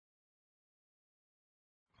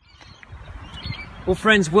Well,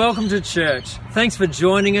 friends, welcome to church. Thanks for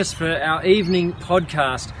joining us for our evening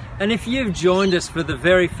podcast. And if you've joined us for the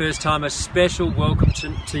very first time, a special welcome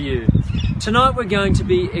to you. Tonight we're going to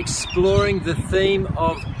be exploring the theme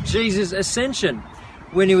of Jesus' ascension.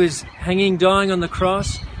 When he was hanging, dying on the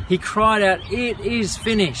cross, he cried out, "It is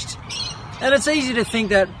finished." And it's easy to think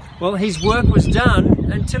that, well, his work was done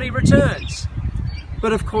until he returns.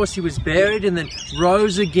 But of course he was buried and then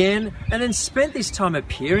rose again and then spent this time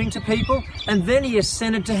appearing to people, and then he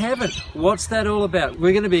ascended to heaven. What's that all about?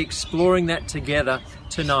 We're going to be exploring that together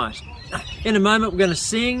tonight. In a moment we're going to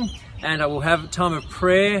sing, and we'll have a time of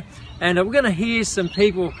prayer, and we're going to hear some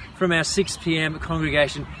people from our 6 p.m.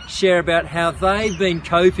 congregation share about how they've been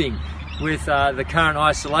coping with the current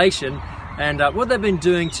isolation and what they've been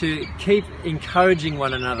doing to keep encouraging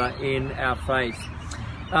one another in our faith.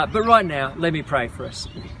 But right now, let me pray for us.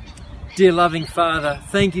 Dear loving Father,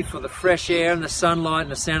 thank you for the fresh air and the sunlight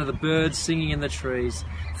and the sound of the birds singing in the trees.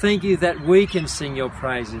 Thank you that we can sing your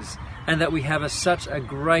praises and that we have such a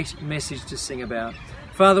great message to sing about.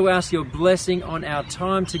 Father, we ask your blessing on our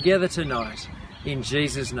time together tonight. In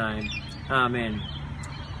Jesus' name, amen.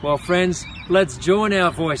 Well, friends, let's join our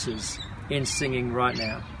voices in singing right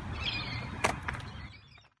now.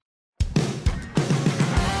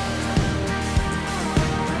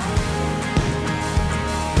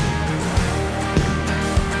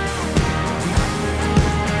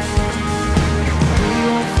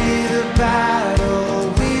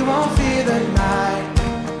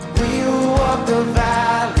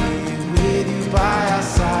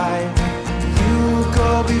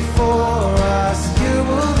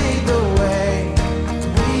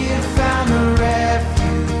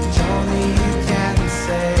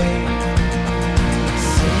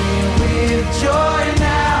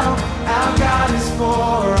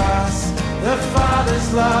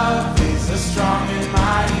 Love is a strong and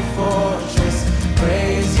mighty fortress.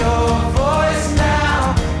 Raise your voice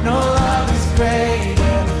now. No love is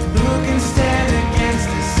greater. Who can stand against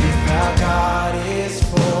us if our God is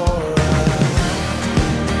for us?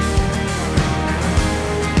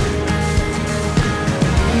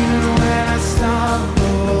 Even when I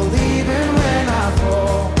stumble, even when I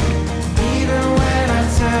fall, even when I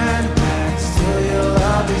turn back, still your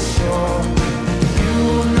love is sure. You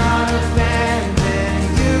will not abandon,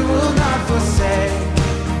 you will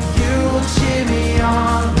cheer me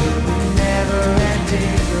on with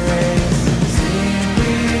never-ending grace. Sing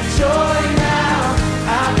with joy now,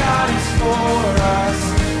 our God is for us.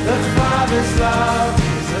 The Father's love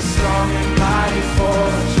is a strong and mighty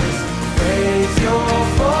fortress. Raise your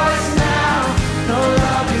voice now, no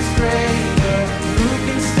love is greater. Who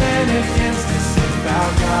can stand against us if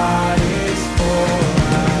our God is for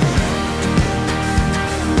us?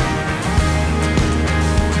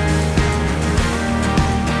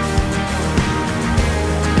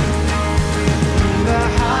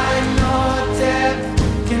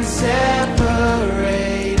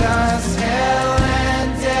 Separate us, hell and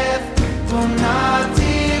death will not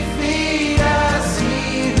defeat us.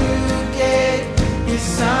 He who gave his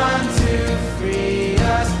Son to free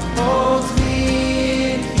us holds me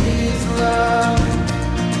in his love.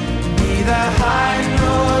 Neither height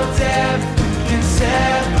nor depth can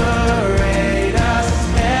separate us.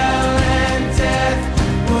 Hell and death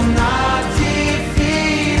will not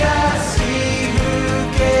defeat us. He who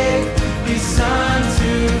gave his Son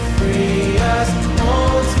to free us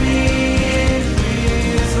holds me in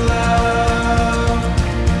his love.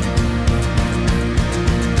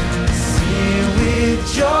 Sing with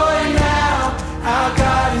joy now, our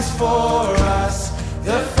God is for us.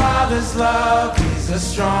 The Father's love is a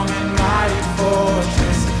strong and mighty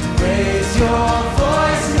fortress. Raise your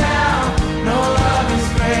voice now, no love is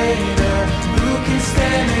greater. Who can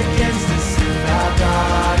stand against us if our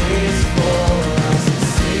God is for us?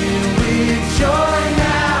 Sing with joy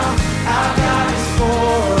now, our God is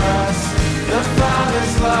for us. The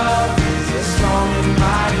Father's love is a strong and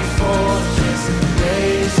mighty fortress.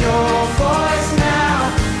 Raise your voice now,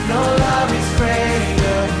 no love is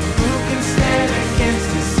greater. Who can stand against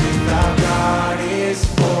us if our God is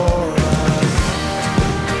for us?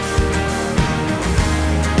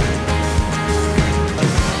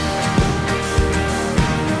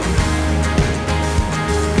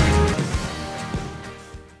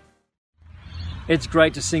 It's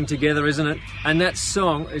great to sing together, isn't it? And that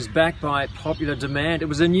song is backed by popular demand. It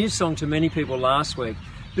was a new song to many people last week.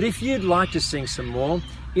 But if you'd like to sing some more,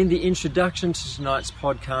 in the introduction to tonight's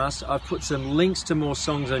podcast, I've put some links to more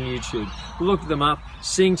songs on YouTube. Look them up,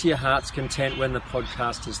 sing to your heart's content when the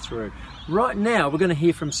podcast is through. Right now, we're going to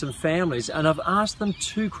hear from some families, and I've asked them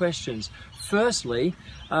 2 questions. firstly,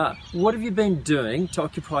 what have you been doing to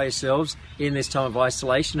occupy yourselves in this time of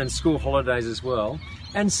isolation and school holidays as well?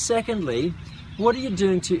 And secondly, what are you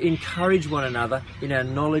doing to encourage one another in our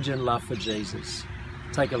knowledge and love for Jesus?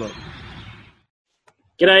 Take a look.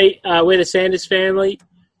 G'day, we're the Sanders family.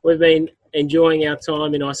 We've been enjoying our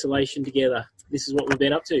time in isolation together. This is what we've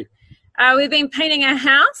been up to. We've been painting our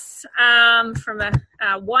house from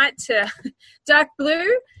a white to dark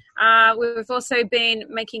blue. We've also been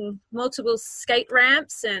making multiple skate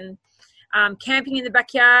ramps and camping in the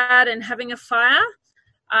backyard and having a fire.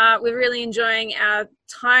 We're really enjoying our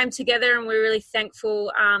time together, and we're really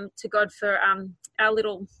thankful to God for our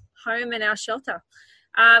little home and our shelter.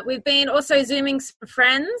 We've been also Zooming some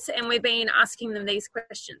friends, and we've been asking them these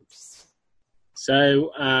questions.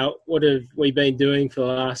 So what have we been doing for the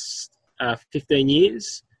last 15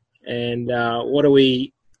 years? And what are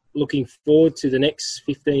we looking forward to the next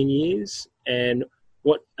 15 years? And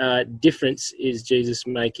what difference is Jesus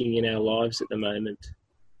making in our lives at the moment?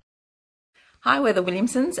 Hi, we're the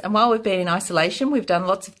Williamsons, and while we've been in isolation, we've done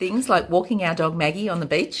lots of things like walking our dog Maggie on the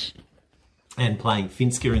beach. And playing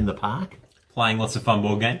Finska in the park. Playing lots of fun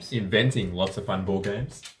board games. Inventing lots of fun board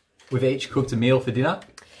games. We've each cooked a meal for dinner.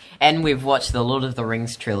 And we've watched the Lord of the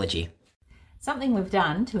Rings trilogy. Something we've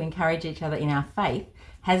done to encourage each other in our faith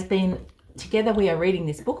has been, together we are reading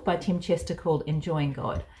this book by Tim Chester called Enjoying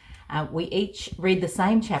God. We each read the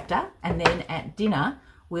same chapter, and then at dinner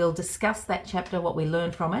we'll discuss that chapter, what we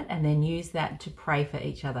learned from it, and then use that to pray for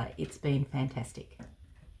each other. It's been fantastic.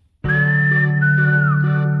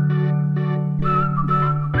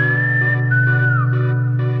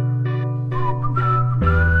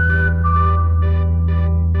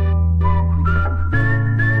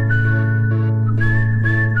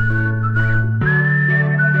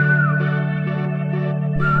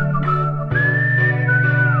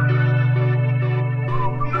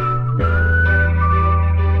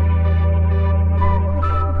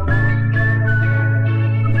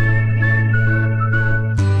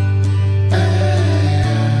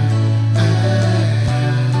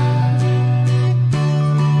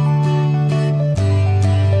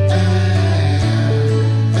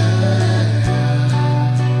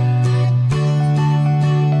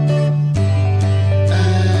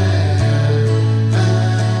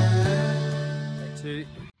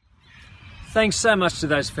 Thanks so much to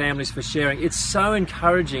those families for sharing. It's so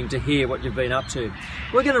encouraging to hear what you've been up to.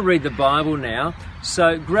 We're going to read the Bible now,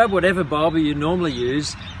 so grab whatever Bible you normally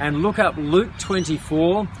use and look up Luke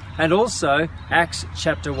 24 and also Acts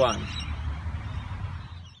chapter 1.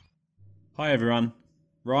 Hi everyone,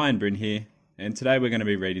 Ryan Bryn here, and today we're going to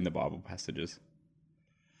be reading the Bible passages.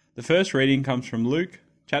 The first reading comes from Luke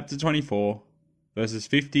chapter 24, verses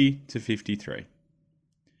 50 to 53.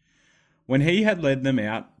 When he had led them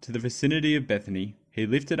out to the vicinity of Bethany, he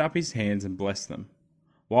lifted up his hands and blessed them.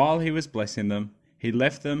 While he was blessing them, he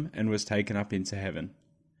left them and was taken up into heaven.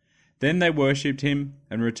 Then they worshipped him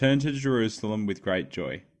and returned to Jerusalem with great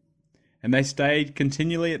joy. And they stayed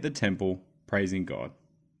continually at the temple, praising God.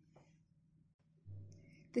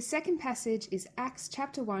 The second passage is Acts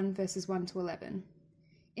chapter 1, verses 1 to 11.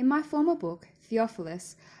 In my former book,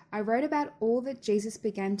 Theophilus, I wrote about all that Jesus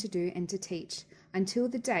began to do and to teach, until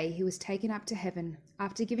the day he was taken up to heaven,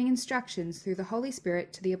 after giving instructions through the Holy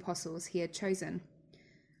Spirit to the apostles he had chosen.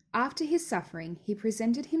 After his suffering, he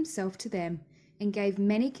presented himself to them and gave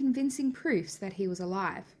many convincing proofs that he was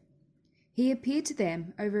alive. He appeared to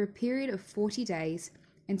them over a period of 40 days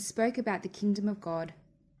and spoke about the kingdom of God.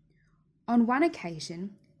 On one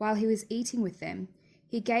occasion, while he was eating with them,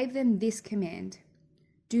 he gave them this command: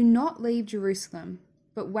 "Do not leave Jerusalem,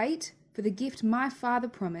 but wait for the gift my Father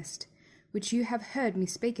promised, which you have heard me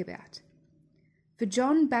speak about. For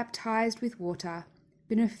John baptized with water,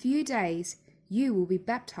 but in a few days you will be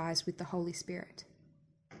baptized with the Holy Spirit."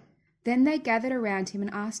 Then they gathered around him and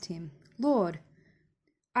asked him, "Lord,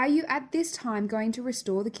 are you at this time going to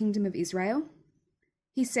restore the kingdom of Israel?"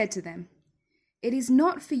 He said to them, "It is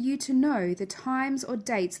not for you to know the times or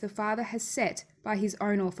dates the Father has set by his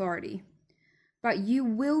own authority, but you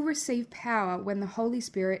will receive power when the Holy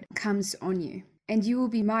Spirit comes on you. And you will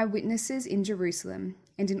be my witnesses in Jerusalem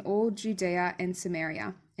and in all Judea and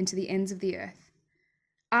Samaria and to the ends of the earth."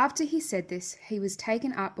 After he said this, he was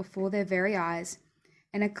taken up before their very eyes,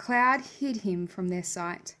 and a cloud hid him from their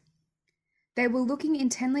sight. They were looking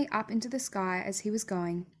intently up into the sky as he was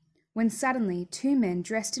going, when suddenly 2 men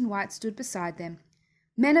dressed in white stood beside them.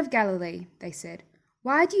 "Men of Galilee," they said,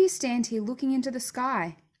 "why do you stand here looking into the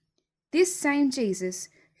sky? This same Jesus,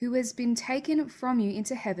 who has been taken from you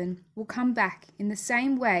into heaven, will come back in the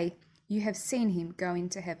same way you have seen him go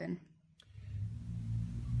into heaven."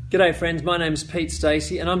 G'day friends, my name's Pete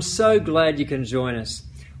Stacey and I'm so glad you can join us.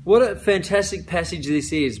 What a fantastic passage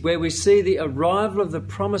this is, where we see the arrival of the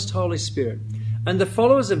promised Holy Spirit and the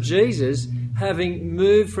followers of Jesus having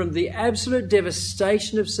moved from the absolute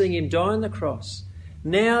devastation of seeing him die on the cross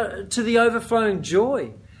now to the overflowing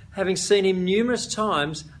joy, having seen him numerous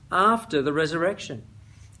times after the resurrection.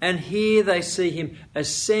 And here they see him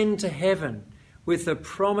ascend to heaven with the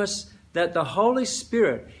promise that the Holy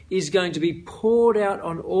Spirit is going to be poured out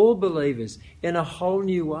on all believers in a whole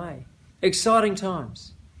new way. Exciting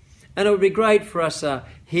times. And it would be great for us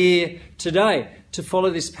here today to follow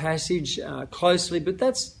this passage closely, but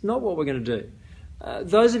that's not what we're going to do.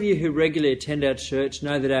 Those of you who regularly attend our church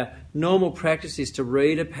know that our normal practice is to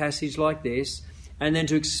read a passage like this and then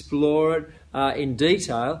to explore it in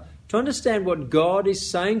detail to understand what God is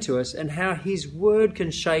saying to us and how his word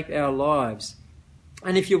can shape our lives.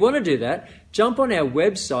 And if you want to do that, jump on our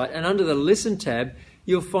website and under the Listen tab,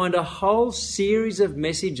 you'll find a whole series of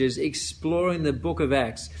messages exploring the book of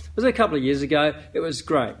Acts. It was a couple of years ago. It was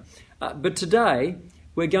great. But today,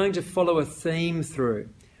 we're going to follow a theme through.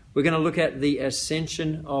 We're going to look at the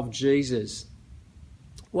ascension of Jesus.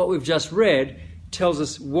 What we've just read tells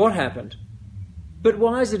us what happened. But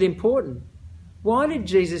why is it important? Why did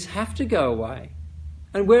Jesus have to go away?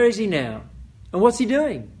 And where is he now? And what's he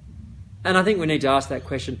doing? And I think we need to ask that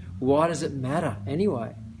question, why does it matter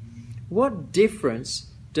anyway? What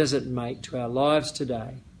difference does it make to our lives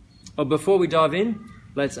today? Well, before we dive in,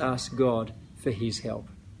 let's ask God for his help.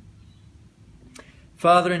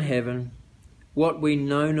 Father in heaven, what we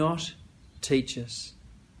know not, teach us.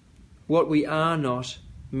 What we are not,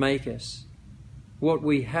 make us. What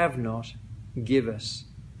we have not, give us,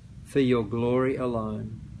 for your glory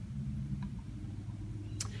alone.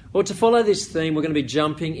 Well, to follow this theme, we're going to be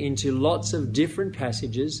jumping into lots of different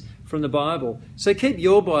passages from the Bible. So keep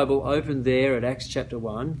your Bible open there at Acts chapter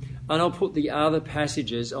 1, and I'll put the other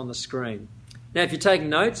passages on the screen. Now, if you're taking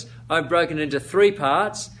notes, I've broken it into 3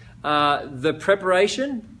 parts. The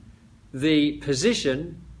preparation, the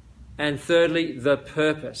position, and thirdly, the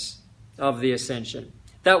purpose of the ascension.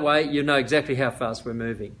 That way, you know exactly how fast we're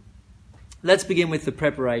moving. Let's begin with the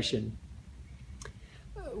preparation.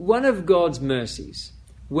 One of God's mercies,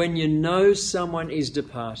 when you know someone is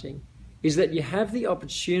departing, is that you have the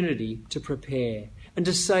opportunity to prepare and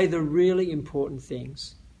to say the really important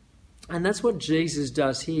things. And that's what Jesus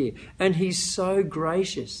does here. And he's so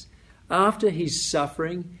gracious. After his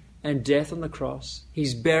suffering and death on the cross,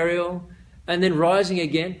 his burial, and then rising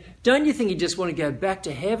again, don't you think you just want to go back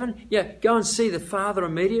to heaven? Yeah, go and see the Father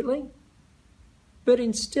immediately? But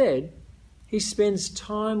instead, he spends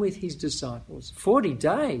time with his disciples, 40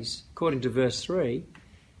 days, according to verse 3.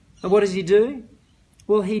 And what does he do?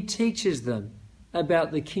 Well, he teaches them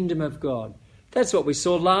about the kingdom of God. That's what we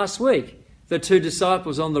saw last week, the 2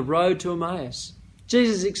 disciples on the road to Emmaus.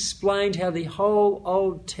 Jesus explained how the whole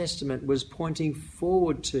Old Testament was pointing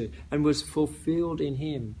forward to and was fulfilled in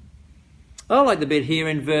him. I like the bit here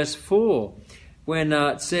in verse 4 when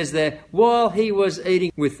it says there, while he was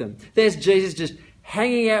eating with them. There's Jesus just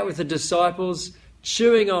hanging out with the disciples,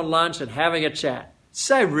 chewing on lunch and having a chat.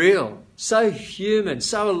 So real, so human,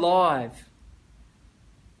 so alive.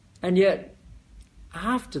 And yet,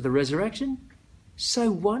 after the resurrection, so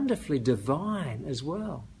wonderfully divine as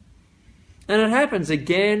well. And it happens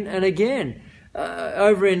again and again.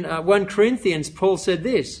 Over in 1 Corinthians, Paul said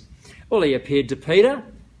this, well, he appeared to Peter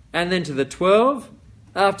and then to the 12.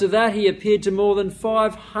 After that, he appeared to more than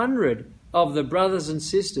 500 of the brothers and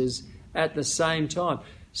sisters at the same time.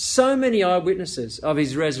 So many eyewitnesses of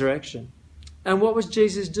his resurrection. And what was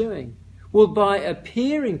Jesus doing? Well, by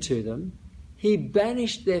appearing to them, he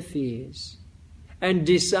banished their fears and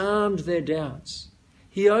disarmed their doubts.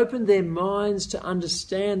 He opened their minds to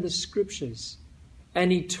understand the scriptures,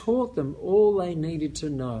 and he taught them all they needed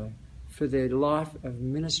to know for their life of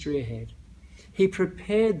ministry ahead. He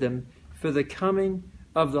prepared them for the coming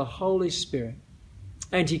of the Holy Spirit,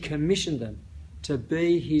 and he commissioned them to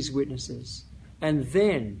be his witnesses. And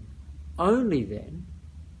then, only then,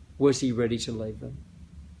 was he ready to leave them.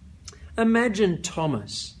 Imagine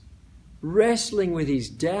Thomas wrestling with his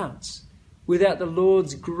doubts without the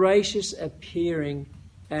Lord's gracious appearing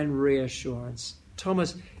and reassurance.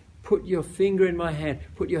 Thomas, put your finger in my hand.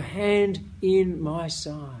 Put your hand in my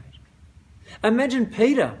side. Imagine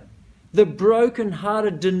Peter, the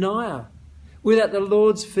broken-hearted denier, without the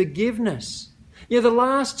Lord's forgiveness. You know, the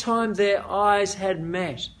last time their eyes had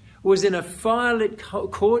met was in a firelit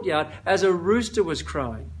courtyard as a rooster was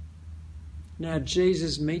crowing. Now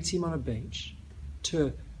Jesus meets him on a beach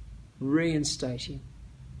to reinstate him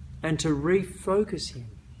and to refocus him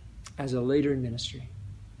as a leader in ministry.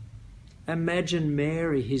 Imagine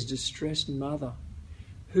Mary, his distressed mother,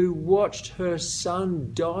 who watched her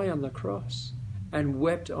son die on the cross and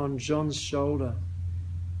wept on John's shoulder.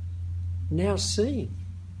 Now seeing,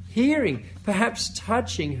 hearing, perhaps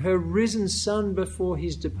touching her risen son before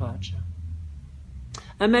his departure.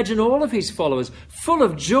 Imagine all of his followers full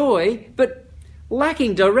of joy, but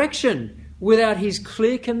lacking direction, without his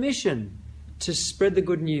clear commission to spread the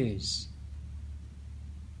good news.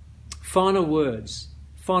 Final words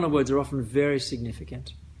are often very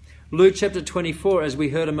significant. Luke chapter 24, as we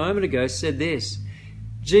heard a moment ago, said this: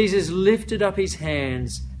 Jesus lifted up his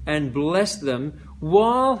hands and blessed them.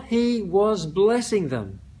 While he was blessing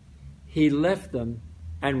them, he left them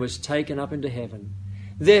and was taken up into heaven.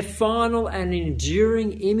 Their final and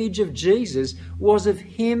enduring image of Jesus was of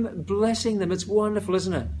him blessing them. It's wonderful,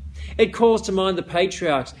 isn't it? It calls to mind the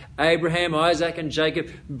patriarchs, Abraham, Isaac, and Jacob,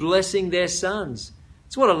 blessing their sons.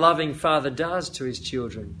 It's what a loving father does to his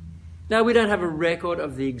children. Now, we don't have a record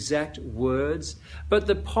of the exact words, but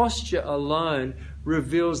the posture alone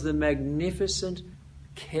reveals the magnificent,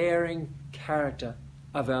 caring character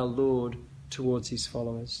of our Lord towards his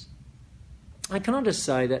followers. I can just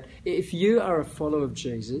say that if you are a follower of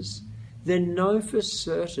Jesus, then know for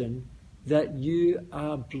certain that you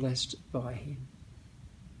are blessed by him.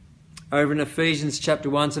 Over in Ephesians chapter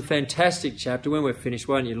 1, it's a fantastic chapter. When we're finished,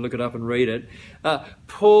 why don't you look it up and read it?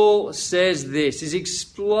 Paul says this. He's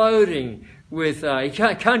exploding with, he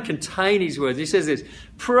can't contain his words. He says this: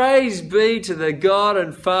 "Praise be to the God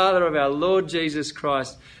and Father of our Lord Jesus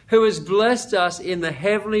Christ, who has blessed us in the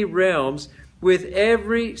heavenly realms with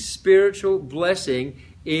every spiritual blessing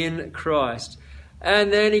in Christ."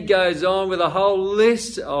 And then he goes on with a whole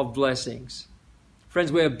list of blessings.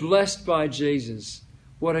 Friends, we're blessed by Jesus.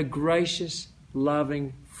 What a gracious,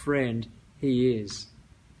 loving friend he is.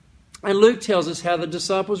 And Luke tells us how the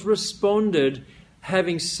disciples responded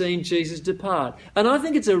having seen Jesus depart. And I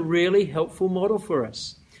think it's a really helpful model for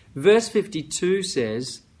us. Verse 52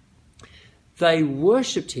 says, "They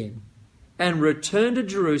worshipped him and returned to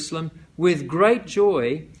Jerusalem with great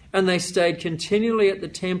joy, and they stayed continually at the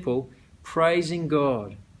temple, praising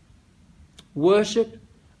God." Worship,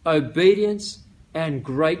 obedience, and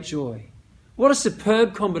great joy. What a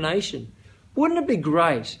superb combination. Wouldn't it be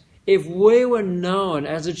great if we were known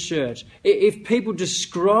as a church, if people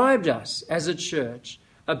described us as a church,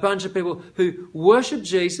 a bunch of people who worship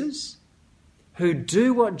Jesus, who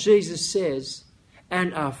do what Jesus says,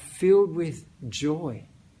 and are filled with joy?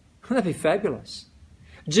 Wouldn't that be fabulous?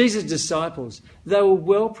 Jesus' disciples, they were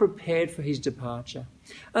well prepared for his departure.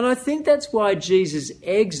 And I think that's why Jesus'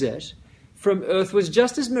 exit from earth was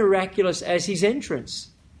just as miraculous as his entrance.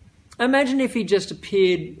 Imagine if he just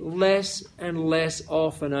appeared less and less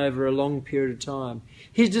often over a long period of time.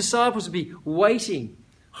 His disciples would be waiting,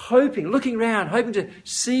 hoping, looking around, hoping to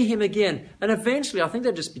see him again. And eventually, I think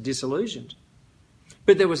they'd just be disillusioned.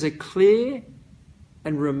 But there was a clear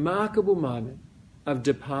and remarkable moment of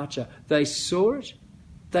departure. They saw it,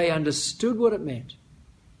 they understood what it meant,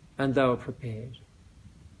 and they were prepared.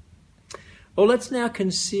 Well, let's now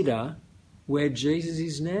consider where Jesus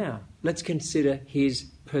is now. Let's consider his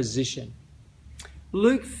position.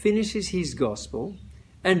 Luke finishes his gospel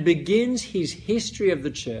and begins his history of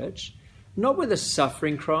the church not with a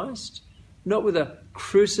suffering Christ, not with a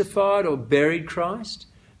crucified or buried Christ,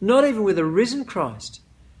 not even with a risen Christ,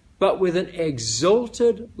 but with an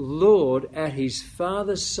exalted Lord at his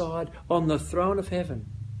Father's side on the throne of heaven.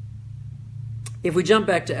 If we jump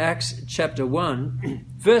back to Acts chapter 1,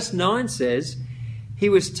 verse 9 says, "He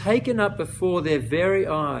was taken up before their very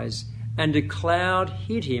eyes, and a cloud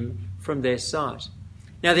hid him from their sight."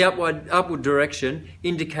 Now, the upward direction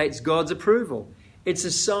indicates God's approval. It's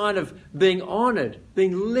a sign of being honoured,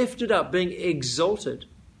 being lifted up, being exalted.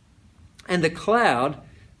 And the cloud,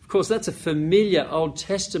 of course, that's a familiar Old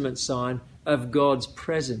Testament sign of God's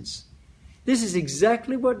presence. This is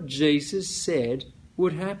exactly what Jesus said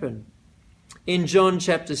would happen. In John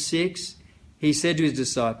chapter 6, he said to his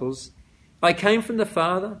disciples, "I came from the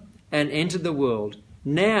Father and entered the world.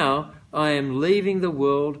 Now I am leaving the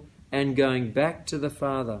world and going back to the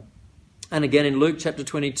Father." And again in Luke chapter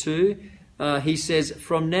 22, he says,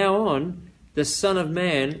 "From now on, the Son of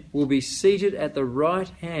Man will be seated at the right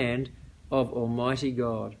hand of Almighty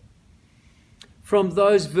God." From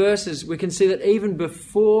those verses, we can see that even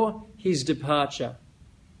before his departure,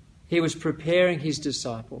 he was preparing his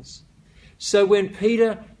disciples. So when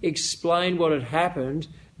Peter explained what had happened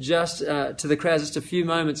just to the crowds just a few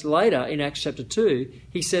moments later in Acts chapter 2,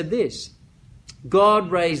 he said this: "God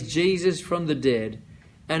raised Jesus from the dead,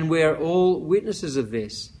 and we are all witnesses of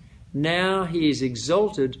this. Now he is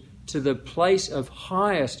exalted to the place of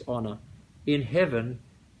highest honour in heaven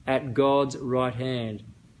at God's right hand.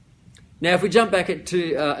 Now, if we jump back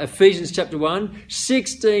to Ephesians chapter 1,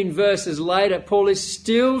 16 verses later, Paul is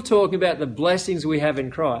still talking about the blessings we have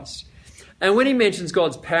in Christ. And when he mentions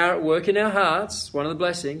God's power at work in our hearts, one of the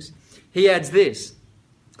blessings, he adds this: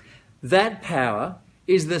 that power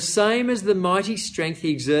is the same as the mighty strength he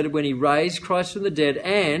exerted when he raised Christ from the dead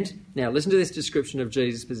and, now listen to this description of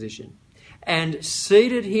Jesus' position, and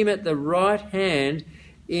seated him at the right hand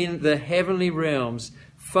in the heavenly realms,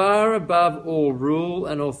 far above all rule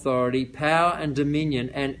and authority, power and dominion,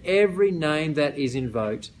 and every name that is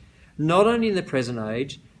invoked, not only in the present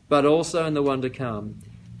age, but also in the one to come.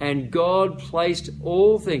 And God placed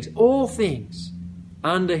all things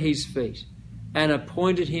under his feet, and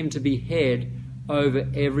appointed him to be head over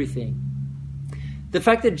everything. The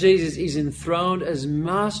fact that Jesus is enthroned as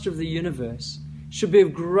master of the universe should be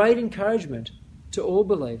of great encouragement to all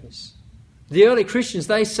believers. The early Christians,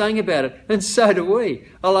 they sang about it, and so do we.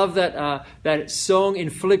 I love that song in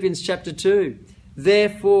Philippians chapter 2.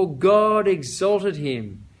 Therefore God exalted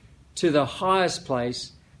him to the highest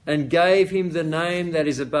place and gave him the name that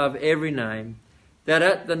is above every name, that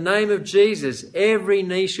at the name of Jesus every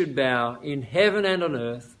knee should bow in heaven and on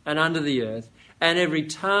earth and under the earth, and every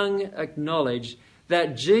tongue acknowledge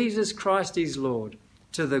that Jesus Christ is Lord,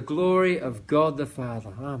 to the glory of God the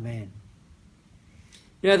Father. Amen.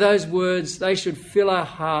 You know, those words, they should fill our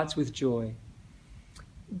hearts with joy.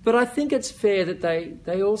 But I think it's fair that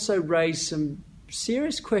they also raise some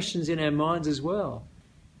serious questions in our minds as well.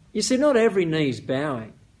 You see, not every knee is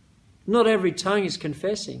bowing. Not every tongue is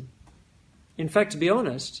confessing. In fact, to be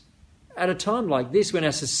honest, at a time like this, when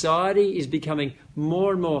our society is becoming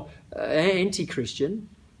more and more anti-Christian,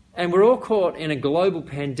 and we're all caught in a global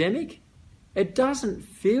pandemic, it doesn't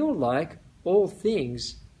feel like all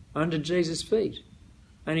things under Jesus' feet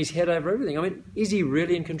and his head over everything. I mean, is he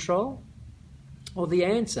really in control? Well, the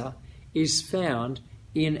answer is found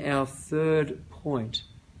in our third point.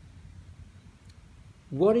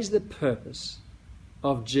 What is the purpose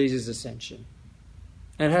of Jesus' ascension?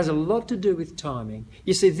 And it has a lot to do with timing.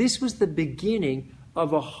 You see, this was the beginning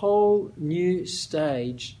of a whole new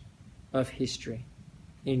stage of history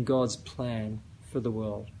in God's plan for the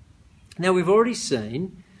world. Now, we've already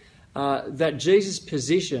seen that Jesus'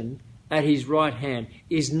 position at his right hand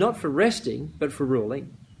is not for resting, but for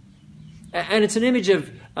ruling. And it's an image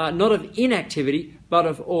of not of inactivity, but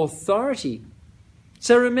of authority.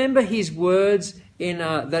 So remember his words in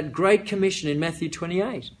that Great Commission in Matthew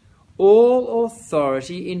 28. All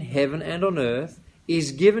authority in heaven and on earth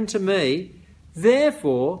is given to me,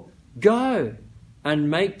 therefore go and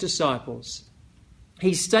make disciples.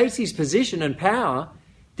 He states his position and power,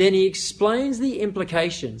 then he explains the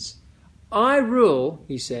implications. I rule,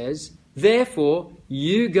 he says, therefore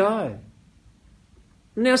you go.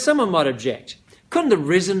 Now someone might object. Couldn't the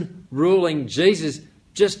risen, ruling Jesus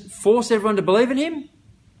just force everyone to believe in him?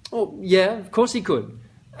 Oh, yeah, of course he could.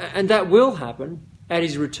 And that will happen at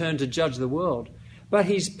his return to judge the world. But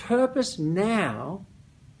his purpose now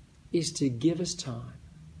is to give us time.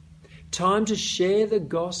 Time to share the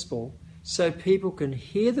gospel so people can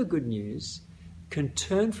hear the good news, can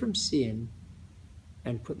turn from sin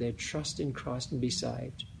and put their trust in Christ and be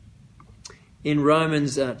saved. In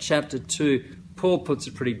Romans chapter 2, Paul puts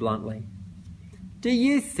it pretty bluntly. Do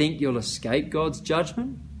you think you'll escape God's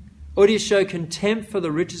judgment? Or do you show contempt for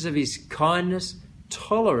the riches of his kindness,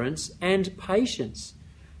 tolerance and patience,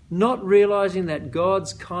 not realizing that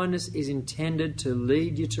God's kindness is intended to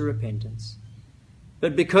lead you to repentance?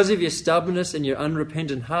 But because of your stubbornness and your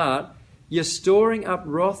unrepentant heart, you're storing up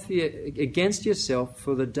wrath against yourself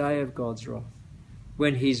for the day of God's wrath,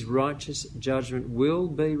 when his righteous judgment will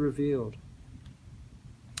be revealed.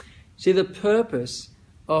 See, the purpose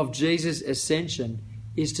of Jesus' ascension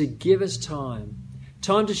is to give us time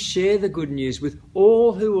to share the good news with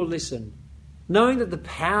all who will listen, knowing that the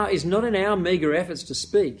power is not in our meagre efforts to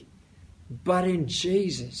speak, but in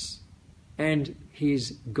Jesus and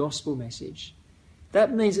his gospel message.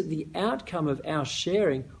 That means that the outcome of our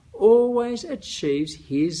sharing always achieves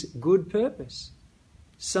his good purpose.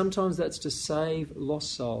 Sometimes that's to save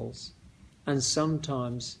lost souls, and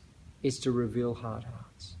sometimes it's to reveal hard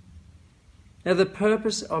hearts. Now, the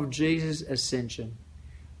purpose of Jesus' ascension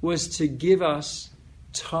was to give us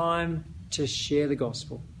time to share the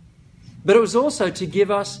gospel. But it was also to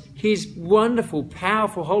give us his wonderful,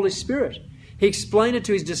 powerful Holy Spirit. He explained it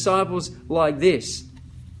to his disciples like this.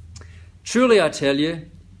 Truly I tell you,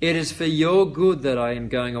 it is for your good that I am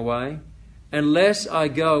going away. Unless I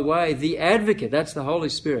go away, the advocate, that's the Holy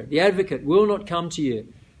Spirit, the advocate will not come to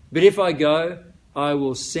you. But if I go, I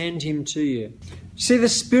will send him to you. See, the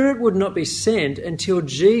Spirit would not be sent until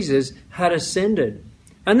Jesus had ascended.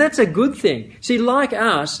 And that's a good thing. See, like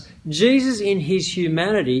us, Jesus in his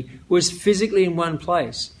humanity was physically in one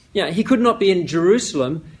place. He could not be in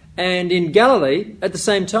Jerusalem and in Galilee at the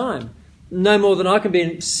same time. No more than I can be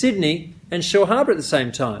in Sydney and Shore Harbour at the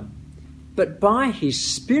same time. But by his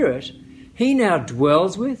Spirit, he now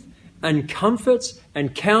dwells with and comforts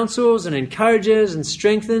and counsels and encourages and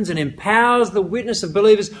strengthens and empowers the witness of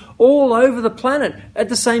believers all over the planet at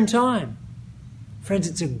the same time. Friends,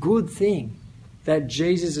 it's a good thing that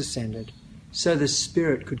Jesus ascended so the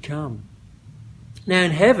Spirit could come. Now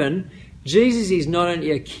in heaven, Jesus is not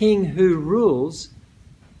only a king who rules,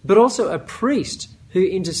 but also a priest who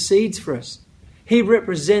intercedes for us. He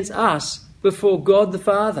represents us before God the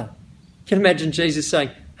Father. You can imagine Jesus saying,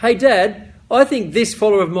 "Hey Dad, I think this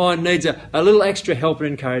follower of mine needs a little extra help and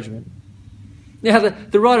encouragement." Now,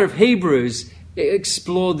 the writer of Hebrews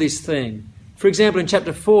explored this theme. For example, in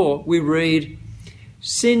chapter 4, we read,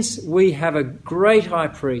 "Since we have a great high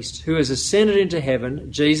priest who has ascended into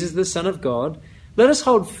heaven, Jesus the Son of God, let us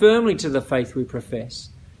hold firmly to the faith we profess.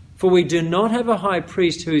 For we do not have a high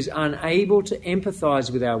priest who is unable to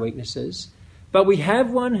empathize with our weaknesses, but we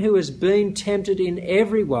have one who has been tempted in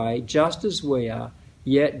every way, just as we are,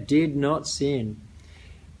 yet did not sin.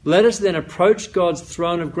 Let us then approach God's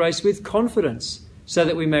throne of grace with confidence, so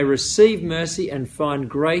that we may receive mercy and find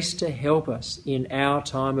grace to help us in our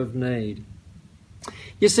time of need."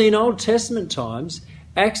 You see, in Old Testament times,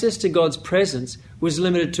 access to God's presence was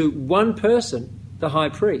limited to one person, the high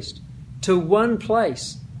priest, to one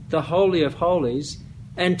place, the Holy of Holies,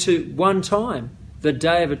 and to one time, the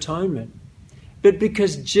Day of Atonement. But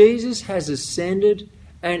because Jesus has ascended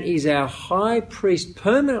and is our high priest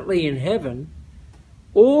permanently in heaven,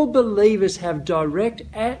 all believers have direct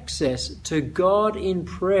access to God in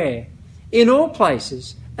prayer, in all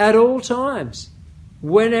places, at all times,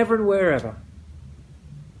 whenever and wherever.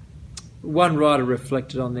 One writer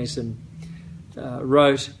reflected on this and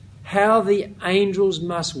wrote, "How the angels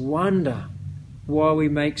must wonder why we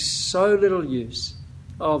make so little use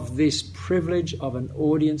of this privilege of an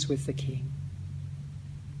audience with the King."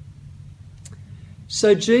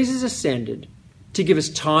 So Jesus ascended to give us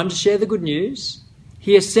time to share the good news.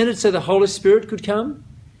 He ascended so the Holy Spirit could come.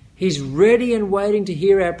 He's ready and waiting to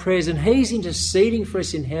hear our prayers, and he's interceding for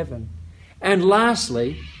us in heaven. And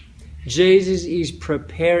lastly, Jesus is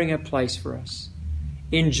preparing a place for us.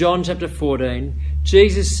 In John chapter 14,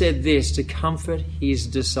 Jesus said this to comfort his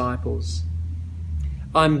disciples: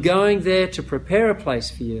 "I'm going there to prepare a place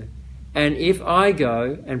for you, and if I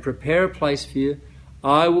go and prepare a place for you,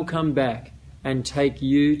 I will come back and take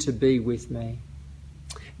you to be with me."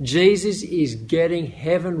 Jesus is getting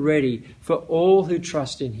heaven ready for all who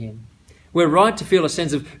trust in him. We're right to feel a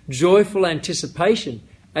sense of joyful anticipation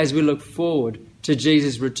as we look forward to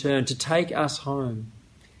Jesus' return to take us home.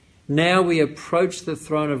 Now we approach the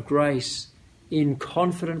throne of grace in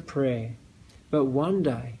confident prayer, but one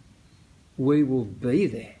day we will be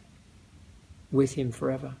there with him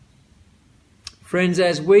forever. Friends,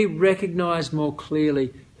 as we recognise more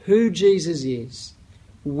clearly who Jesus is,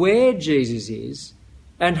 where Jesus is,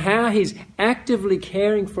 and how he's actively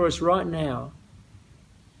caring for us right now,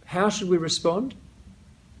 how should we respond?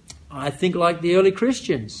 I think like the early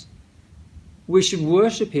Christians. We should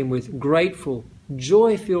worship him with grateful,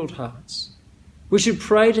 joy-filled hearts. We should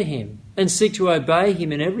pray to him and seek to obey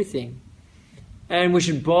him in everything. And we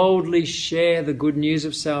should boldly share the good news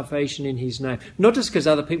of salvation in his name. Not just because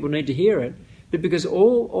other people need to hear it, but because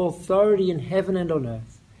all authority in heaven and on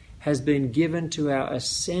earth has been given to our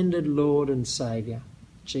ascended Lord and Saviour,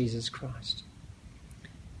 Jesus Christ.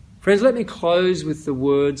 Friends, let me close with the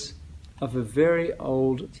words of a very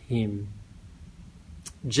old hymn.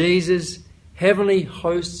 Jesus, heavenly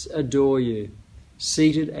hosts adore you,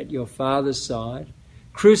 seated at your Father's side.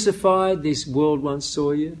 Crucified, this world once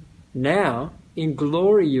saw you. Now in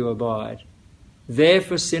glory you abide. There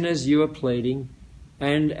for sinners you are pleading,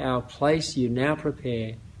 and our place you now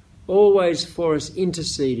prepare, always for us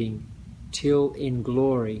interceding, till in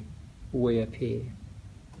glory we appear.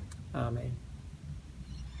 Amen.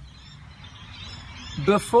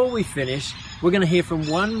 Before we finish, we're going to hear from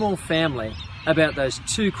one more family about those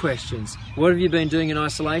two questions. What have you been doing in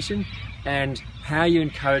isolation? And how are you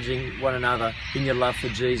encouraging one another in your love for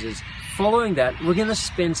Jesus? Following that, we're going to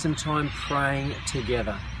spend some time praying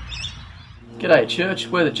together. G'day church,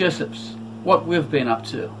 we're the Jessops. What we've been up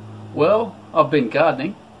to? Well, I've been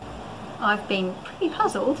gardening. I've been pretty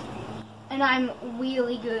puzzled. And I'm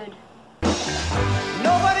really good.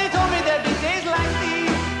 Nobody told me there'd be days like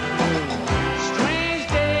these. Strange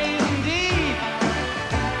days indeed.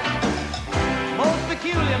 Most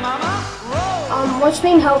peculiar, Mama. What's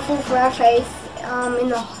been helpful for our faith in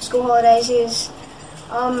the school holidays is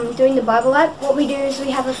doing the Bible app. What we do is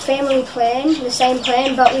we have a family plan, the same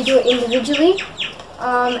plan, but we do it individually.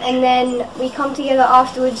 And then we come together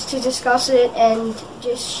afterwards to discuss it and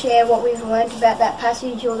just share what we've learned about that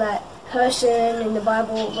passage or that person in the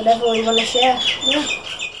Bible, whatever we want to share. Yeah.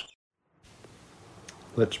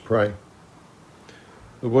 Let's pray.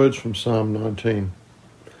 The words from Psalm 19.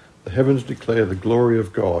 The heavens declare the glory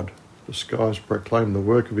of God. The skies proclaim the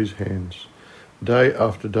work of his hands. Day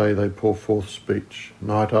after day they pour forth speech.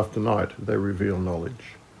 Night after night they reveal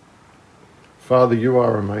knowledge. Father, you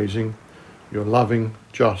are amazing. You're loving,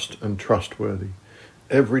 just and trustworthy.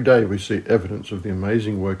 Every day we see evidence of the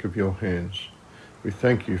amazing work of your hands. We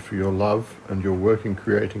thank you for your love and your work in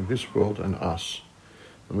creating this world and us.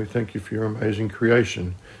 And we thank you for your amazing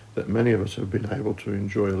creation that many of us have been able to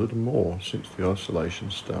enjoy a little more since the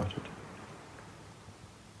isolation started.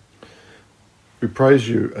 We praise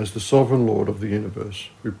you as the sovereign Lord of the universe.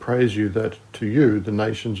 We praise you that to you the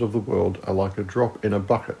nations of the world are like a drop in a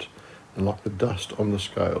bucket and like the dust on the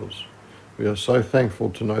scales. We are so thankful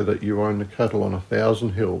to know that you own the cattle on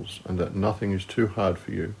 1,000 hills and that nothing is too hard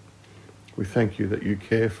for you. We thank you that you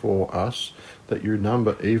care for us, that you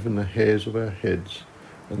number even the hairs of our heads,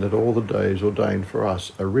 and that all the days ordained for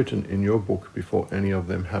us are written in your book before any of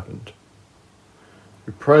them happened.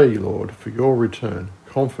 We pray, Lord, for your return,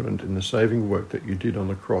 confident in the saving work that you did on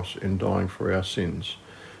the cross in dying for our sins.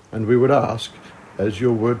 And we would ask, as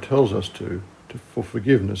your word tells us to, for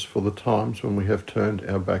forgiveness for the times when we have turned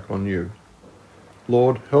our back on you.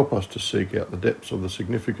 Lord, help us to seek out the depths of the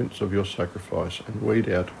significance of your sacrifice and weed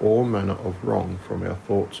out all manner of wrong from our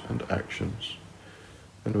thoughts and actions.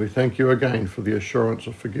 And we thank you again for the assurance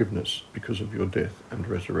of forgiveness because of your death and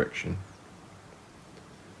resurrection.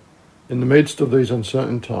 In the midst of these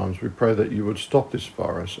uncertain times, we pray that you would stop this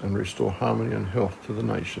virus and restore harmony and health to the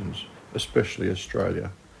nations, especially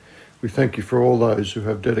Australia. We thank you for all those who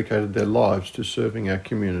have dedicated their lives to serving our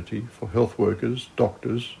community, for health workers,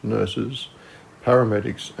 doctors, nurses,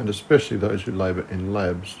 paramedics, and especially those who labour in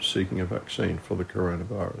labs seeking a vaccine for the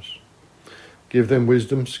coronavirus. Give them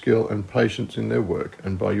wisdom, skill and patience in their work,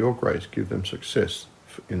 and by your grace give them success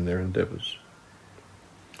in their endeavours.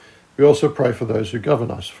 We also pray for those who govern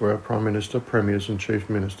us, for our Prime Minister, Premiers and Chief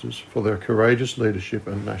Ministers, for their courageous leadership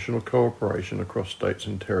and national cooperation across states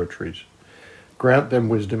and territories. Grant them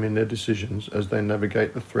wisdom in their decisions as they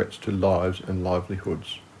navigate the threats to lives and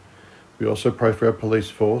livelihoods. We also pray for our police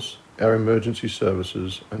force, our emergency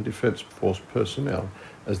services and Defence Force personnel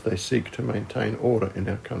as they seek to maintain order in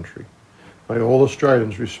our country. May all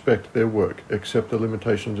Australians respect their work, accept the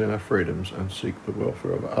limitations in our freedoms and seek the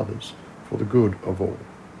welfare of others for the good of all.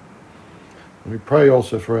 And we pray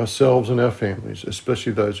also for ourselves and our families,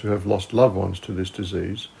 especially those who have lost loved ones to this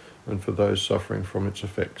disease and for those suffering from its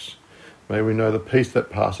effects. May we know the peace that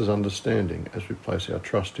passes understanding as we place our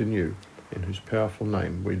trust in you, in whose powerful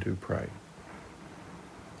name we do pray.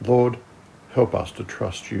 Lord, help us to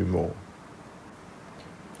trust you more.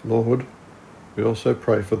 Lord, we also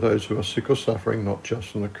pray for those who are sick or suffering, not just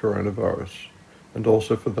from the coronavirus, and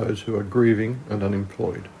also for those who are grieving and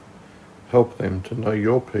unemployed. Help them to know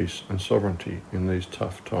your peace and sovereignty in these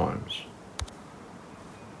tough times.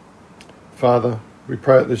 Father, we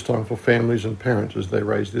pray at this time for families and parents as they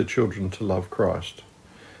raise their children to love Christ.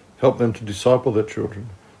 Help them to disciple their children,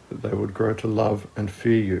 that they would grow to love and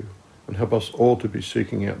fear you, and help us all to be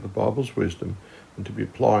seeking out the Bible's wisdom and to be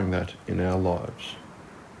applying that in our lives.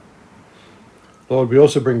 Lord, we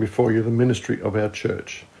also bring before you the ministry of our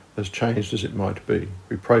church, as changed as it might be.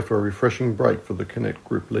 We pray for a refreshing break for the Connect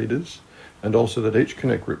Group leaders, and also that each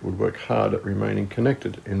Connect Group would work hard at remaining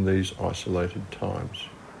connected in these isolated times.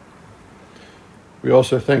 We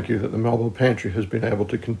also thank you that the Melville Pantry has been able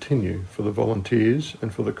to continue, for the volunteers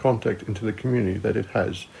and for the contact into the community that it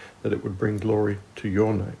has, that it would bring glory to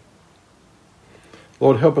your name.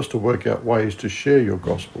 Lord, help us to work out ways to share your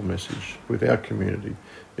gospel message with our community,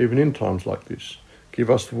 even in times like this. Give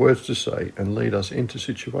us the words to say and lead us into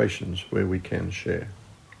situations where we can share.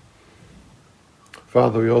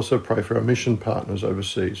 Father, we also pray for our mission partners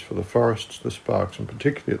overseas, for the Forests, the Sparks, and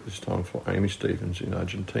particularly at this time for Amy Stevens in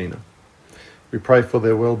Argentina. We pray for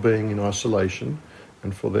their well-being in isolation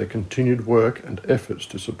and for their continued work and efforts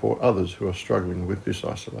to support others who are struggling with this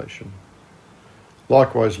isolation.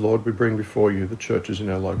 Likewise, Lord, we bring before you the churches in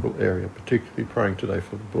our local area, particularly praying today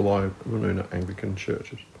for the Bulli Woonona Anglican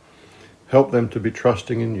churches. Help them to be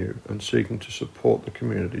trusting in you and seeking to support the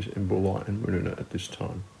communities in Bulli and Woonona at this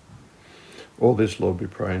time. All this, Lord, we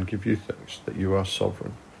pray and give you thanks that you are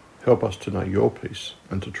sovereign. Help us to know your peace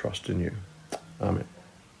and to trust in you. Amen.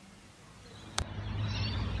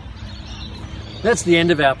 That's the end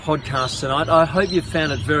of our podcast tonight. I hope you've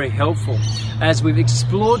found it very helpful as we've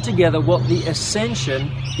explored together what the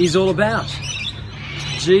ascension is all about.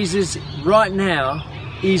 Jesus, right now,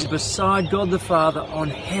 is beside God the Father on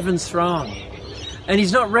heaven's throne. And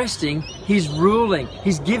he's not resting, he's ruling.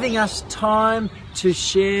 He's giving us time to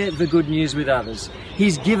share the good news with others.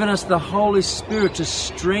 He's given us the Holy Spirit to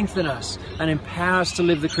strengthen us and empower us to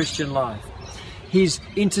live the Christian life. He's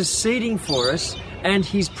interceding for us, and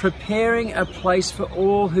he's preparing a place for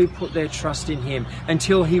all who put their trust in him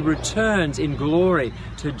until he returns in glory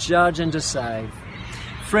to judge and to save.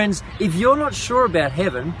 Friends, if you're not sure about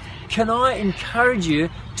heaven, can I encourage you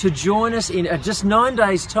to join us in just 9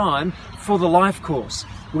 days' time for the Life Course.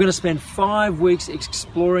 We're going to spend 5 weeks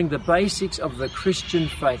exploring the basics of the Christian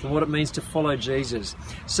faith and what it means to follow Jesus.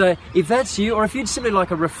 So if that's you, or if you'd simply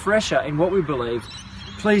like a refresher in what we believe,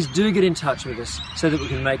 please do get in touch with us so that we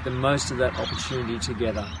can make the most of that opportunity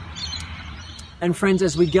together. And friends,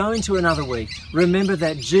 as we go into another week, remember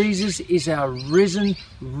that Jesus is our risen,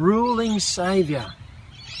 ruling Saviour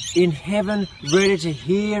in heaven, ready to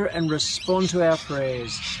hear and respond to our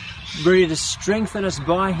prayers, ready to strengthen us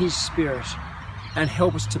by his Spirit and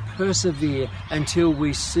help us to persevere until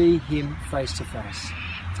we see him face to face.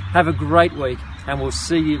 Have a great week, and we'll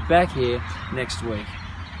see you back here next week.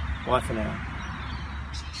 Bye for now.